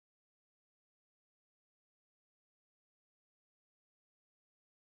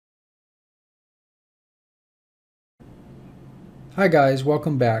Hi guys,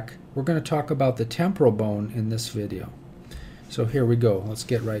 welcome back. We're going to talk about the temporal bone in this video. So here we go. Let's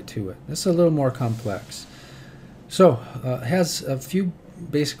get right to it. This is a little more complex. So it has a few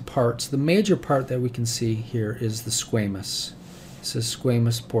basic parts. The major part that we can see here is the squamous. This is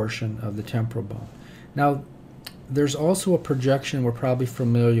squamous portion of the temporal bone. Now there's also a projection we're probably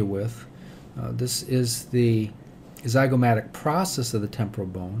familiar with. This is the zygomatic process of the temporal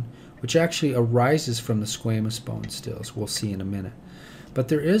bone, which actually arises from the squamous bone still, as we'll see in a minute. But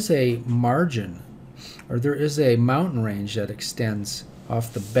there is a margin, or there is a mountain range that extends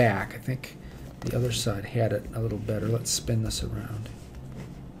off the back. I think the other side had it a little better. Let's spin this around.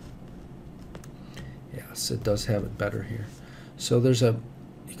 Yes, it does have it better here. So there's you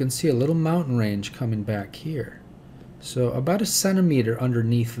can see a little mountain range coming back here. So about a centimeter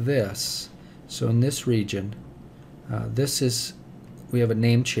underneath this, so in this region, we have a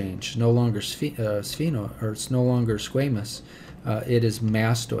name change. It's no longer spheno, or it's no longer squamous. It is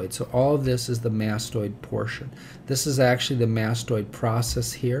mastoid. So all of this is the mastoid portion. This is actually the mastoid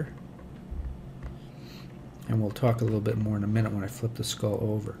process here. And we'll talk a little bit more in a minute when I flip the skull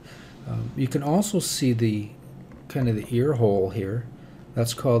over. You can also see the kind of the ear hole here.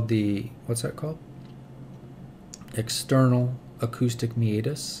 That's called the, what's that called? External acoustic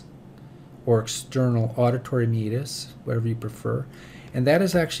meatus, or external auditory meatus, whatever you prefer. And that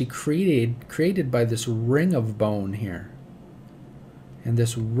is actually created by this ring of bone here. And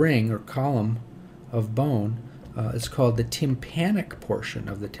this ring or column of bone is called the tympanic portion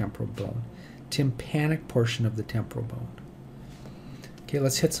of the temporal bone. Tympanic portion of the temporal bone. Okay,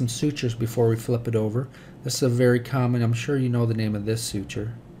 let's hit some sutures before we flip it over. This is a very common, I'm sure you know the name of this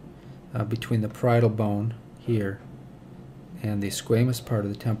suture, between the parietal bone here and the squamous part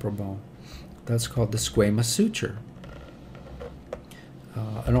of the temporal bone. That's called the squamous suture.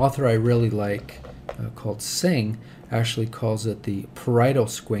 An author I really like called Singh actually calls it the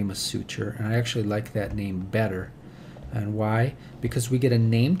Parietomastoid Suture, and I actually like that name better. And why? Because we get a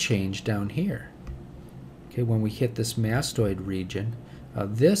name change down here. Okay, when we hit this mastoid region,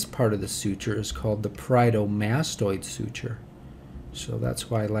 this part of the suture is called the Parietomastoid Suture. So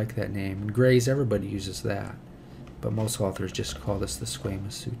that's why I like that name. And Gray's, everybody uses that, but most authors just call this the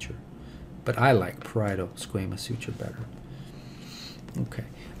squamous suture. But I like Parietomastoid Suture better. Okay,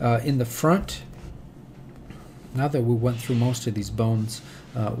 in the front, now that we went through most of these bones,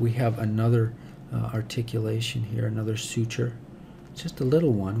 we have another articulation here, another suture. Just a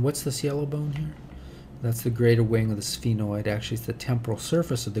little one. What's this yellow bone here? That's the greater wing of the sphenoid. Actually, it's the temporal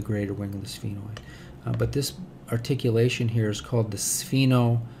surface of the greater wing of the sphenoid. But this articulation here is called the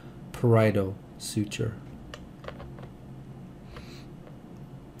Sphenoparietal Suture.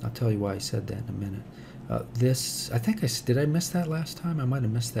 I'll tell you why I said that in a minute. This, I think did I miss that last time? I might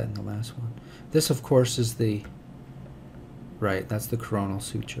have missed that in the last one. This, of course, is the, right, that's the coronal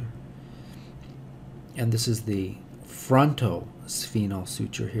suture. And this is the frontosphenal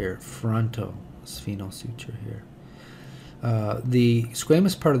suture here. Frontosphenal suture here. The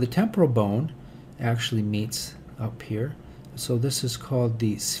squamous part of the temporal bone actually meets up here. So this is called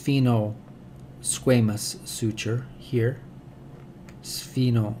the Sphenosquamous Suture here.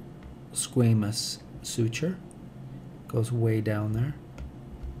 Sphenosquamous Suture goes way down there.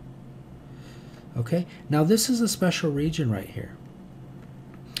 Okay, now this is a special region right here.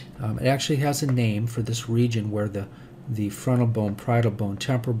 It actually has a name for this region where the frontal bone, parietal bone,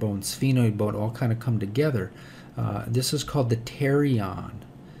 temporal bone, sphenoid bone all kind of come together. This is called the pterion.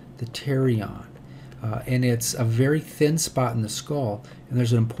 The pterion. And it's a very thin spot in the skull, and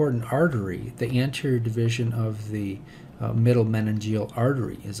there's an important artery. The anterior division of the middle meningeal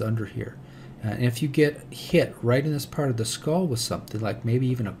artery is under here. And if you get hit right in this part of the skull with something, like maybe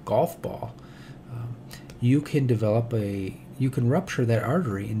even a golf ball, you can rupture that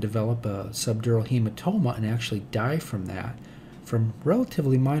artery and develop a subdural hematoma and actually die from that, from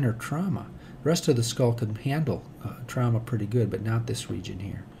relatively minor trauma. The rest of the skull can handle trauma pretty good, but not this region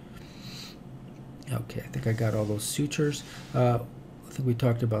here. Okay, I think I got all those sutures. I think we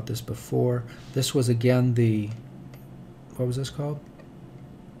talked about this before. This was again the, what was this called?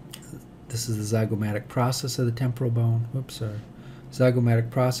 This is the zygomatic process of the temporal bone. Whoops, sorry. Zygomatic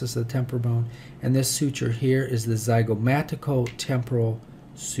process of the temporal bone. And this suture here is the Zygomaticotemporal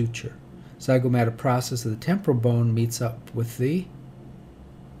Suture. Zygomatic process of the temporal bone meets up with the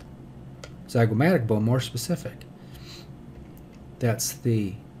zygomatic bone, more specific. That's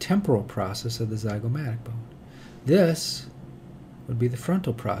the temporal process of the zygomatic bone. This would be the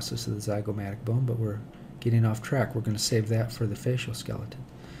frontal process of the zygomatic bone, but we're getting off track. We're going to save that for the facial skeleton.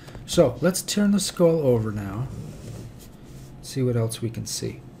 So let's turn the skull over now, see what else we can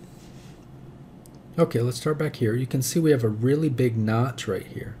see. Okay, let's start back here. You can see we have a really big notch right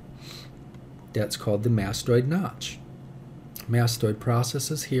here. That's called the mastoid notch. Mastoid process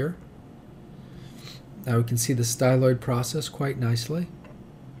is here. Now we can see the styloid process quite nicely.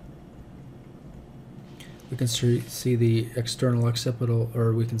 We can see the external occipital,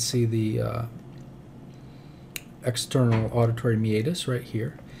 or we can see the external auditory meatus right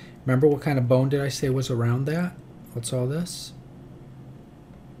here. Remember what kind of bone did I say was around that? What's all this?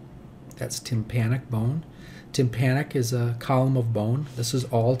 That's tympanic bone. Tympanic is a column of bone. This is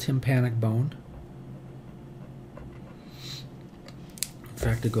all tympanic bone. In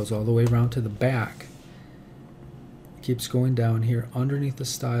fact, it goes all the way around to the back. It keeps going down here underneath the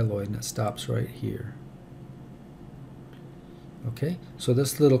styloid, and it stops right here. Okay, so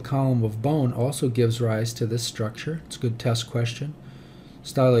this little column of bone also gives rise to this structure. It's a good test question.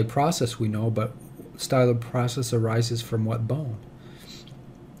 Styloid process we know, but styloid process arises from what bone?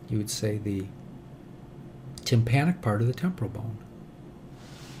 You would say the tympanic part of the temporal bone.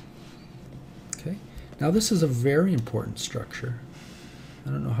 Okay, now this is a very important structure. I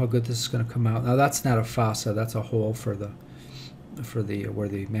don't know how good this is going to come out. Now that's not a fossa, that's a hole for the where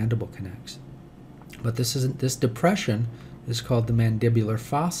the mandible connects. But this depression is called the mandibular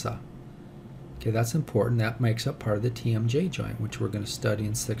fossa. Okay, that's important. That makes up part of the TMJ joint, which we're going to study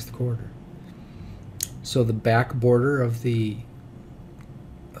in 6th quarter. So the back border of the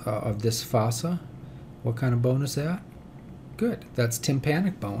of this fossa, what kind of bone is that? Good. That's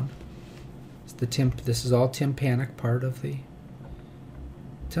tympanic bone. This is all tympanic part of the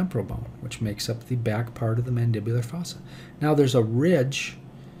temporal bone, which makes up the back part of the mandibular fossa. Now there's a ridge,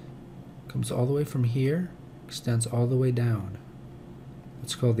 comes all the way from here, extends all the way down.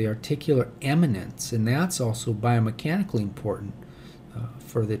 It's called the articular eminence, and that's also biomechanically important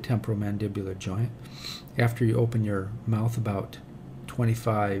for the temporal mandibular joint. After you open your mouth about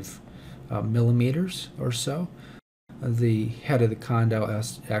 25 millimeters or so, the head of the condyle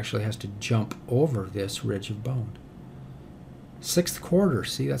actually has to jump over this ridge of bone. 6th quarter,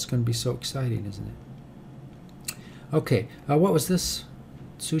 see, that's going to be so exciting, isn't it? Okay, what was this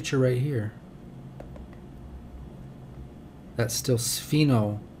suture right here? That's still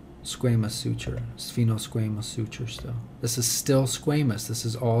Sphenosquamous Suture. Sphenosquamous Suture still. This is still squamous. This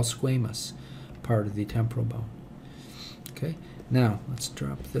is all squamous part of the temporal bone. Okay, now let's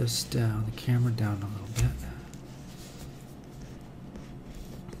drop this down, the camera down a little bit.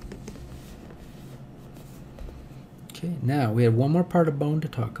 Okay, now we have one more part of bone to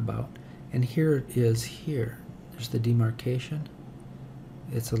talk about, and here it is here. There's the demarcation.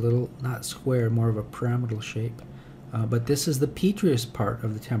 It's a little, not square, more of a pyramidal shape. But this is the petrous part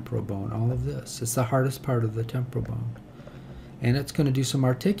of the temporal bone, all of this. It's the hardest part of the temporal bone. And it's going to do some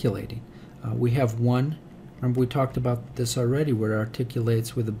articulating. We have one, remember we talked about this already, where it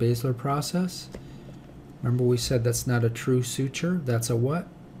articulates with the basilar process. Remember we said that's not a true suture, that's a what?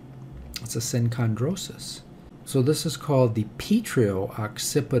 It's a synchondrosis. So this is called the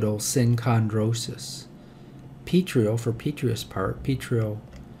petrio-occipital synchondrosis. Petrio for petrous part, petrio,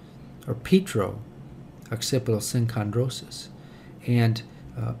 or petro, occipital synchondrosis. And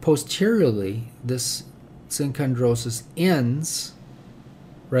posteriorly, this synchondrosis ends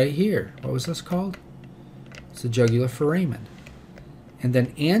right here. What was this called? It's the jugular foramen. And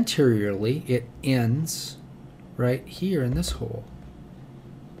then anteriorly, it ends right here in this hole.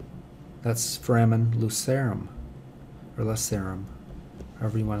 That's foramen lucerum, or lacerum,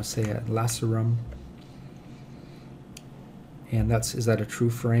 however you want to say it, lacerum. And is that a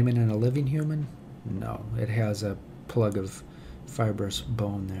true foramen in a living human? No, it has a plug of fibrous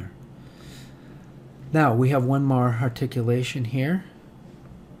bone there. Now we have one more articulation here.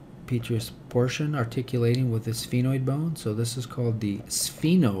 Petrous portion articulating with the sphenoid bone. So this is called the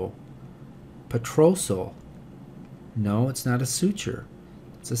sphenopetrosal. No, it's not a suture.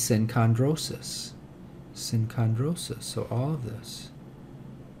 It's a synchondrosis. Synchondrosis. So all of this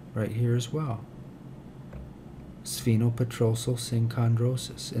right here as well. Sphenopetrosal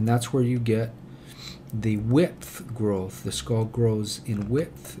synchondrosis. And that's where you get the width growth. The skull grows in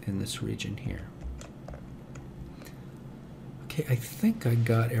width in this region here. Okay, I think I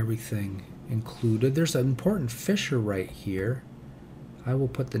got everything included. There's an important fissure right here. I will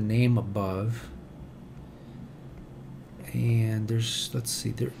put the name above. And there's, let's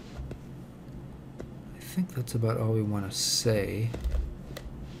see, I think that's about all we want to say.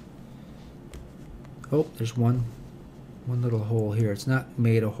 Oh, there's one little hole here. It's not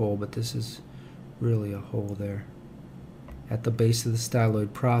made a hole, but this is really a hole there. At the base of the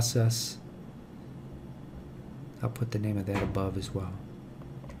styloid process. I'll put the name of that above as well.